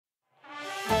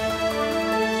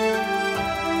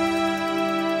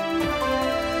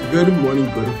Good morning,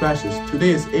 Golden Flashes. Today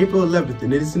is April 11th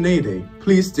and it is an A Day.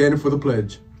 Please stand for the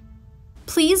pledge.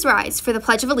 Please rise for the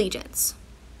Pledge of Allegiance.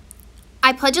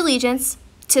 I pledge allegiance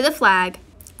to the flag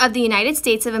of the United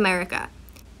States of America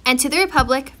and to the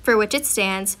republic for which it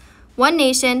stands, one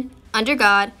nation, under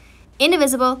God,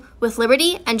 indivisible, with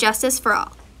liberty and justice for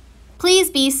all. Please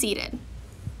be seated.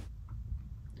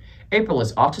 April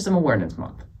is Autism Awareness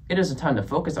Month. It is a time to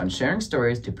focus on sharing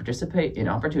stories to participate in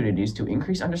opportunities to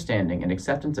increase understanding and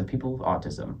acceptance of people with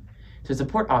autism. To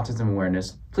support autism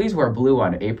awareness, please wear blue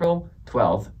on April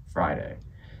 12th, Friday.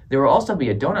 There will also be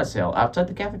a donut sale outside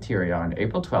the cafeteria on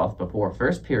April 12th before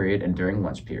first period and during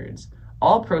lunch periods.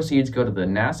 All proceeds go to the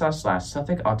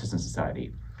Nassau/Suffolk Autism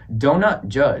Society. Do not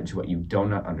judge what you do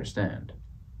not understand.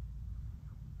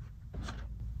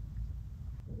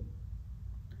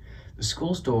 The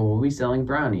school store will be selling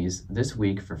brownies this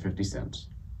week for 50 cents.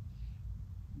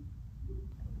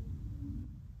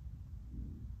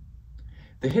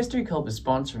 The History Club is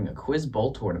sponsoring a quiz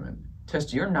bowl tournament.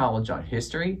 Test your knowledge on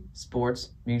history,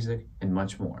 sports, music, and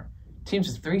much more. Teams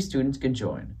of 3 students can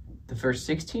join. The first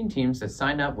 16 teams that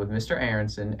sign up with Mr.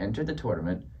 Aronson enter the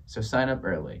tournament, so sign up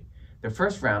early. The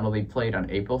first round will be played on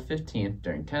April 15th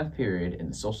during 10th period in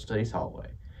the Social Studies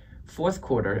hallway. Fourth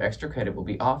quarter extra credit will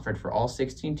be offered for all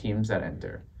 16 teams that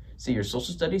enter. See your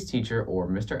social studies teacher or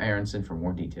Mr. Aronson for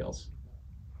more details.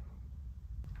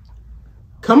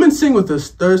 Come and sing with us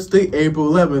Thursday, April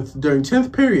 11th during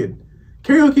 10th period.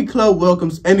 Karaoke Club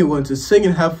welcomes anyone to sing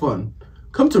and have fun.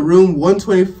 Come to room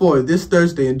 124 this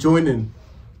Thursday and join in.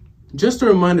 Just a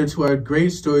reminder to our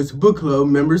Great Stories Book Club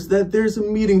members that there's a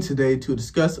meeting today to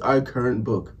discuss our current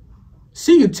book.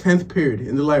 See you 10th period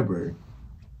in the library.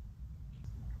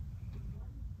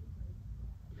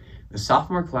 The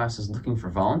sophomore class is looking for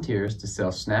volunteers to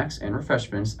sell snacks and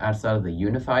refreshments outside of the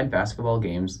Unified Basketball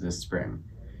games this spring.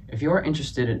 If you are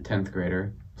interested in 10th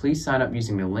grader, please sign up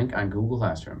using the link on Google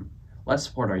Classroom. Let's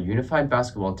support our Unified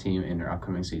Basketball team in their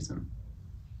upcoming season.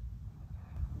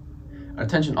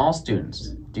 Attention all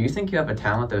students. Do you think you have a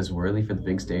talent that is worthy for the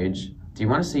big stage? Do you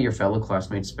want to see your fellow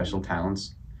classmates' special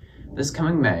talents? This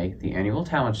coming May, the annual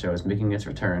talent show is making its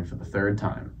return for the 3rd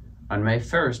time. On May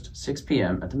 1st, 6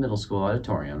 p.m. at the middle school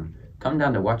auditorium, come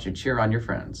down to watch you cheer on your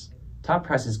friends. Top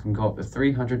prizes can go up to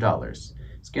 $300.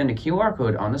 Scan the QR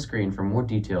code on the screen for more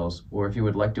details, or if you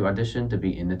would like to audition to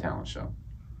be in the talent show.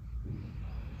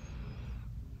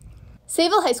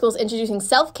 Sayville High School is introducing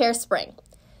Self-Care Spring.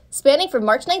 Spanning from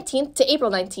March 19th to April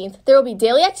 19th, there will be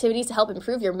daily activities to help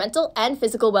improve your mental and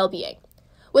physical well-being.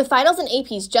 With finals and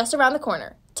APs just around the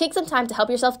corner, take some time to help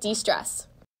yourself de-stress.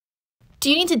 Do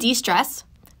you need to de-stress?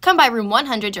 Come by room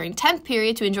 100 during 10th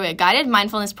period to enjoy a guided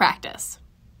mindfulness practice.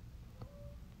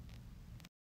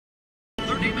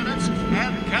 30 minutes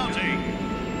and counting.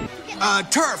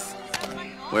 Turf!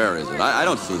 Where is it? I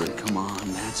don't see it. Come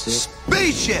on, that's it.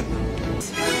 Spaceship!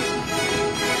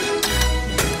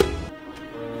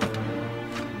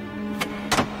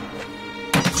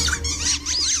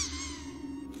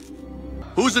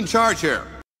 Who's in charge here?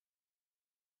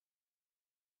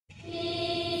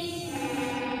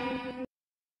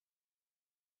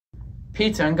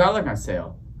 Pizza and garlic nut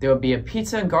sale. There will be a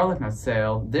pizza and garlic nut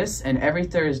sale this and every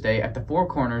Thursday at the Four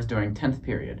Corners during 10th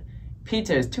period.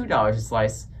 Pizza is $2 a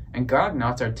slice and garlic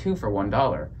nuts are 2 for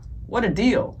 $1. What a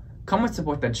deal! Come and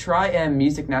support the Tri-M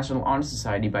Music National Honor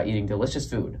Society by eating delicious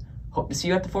food. Hope to see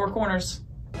you at the Four Corners.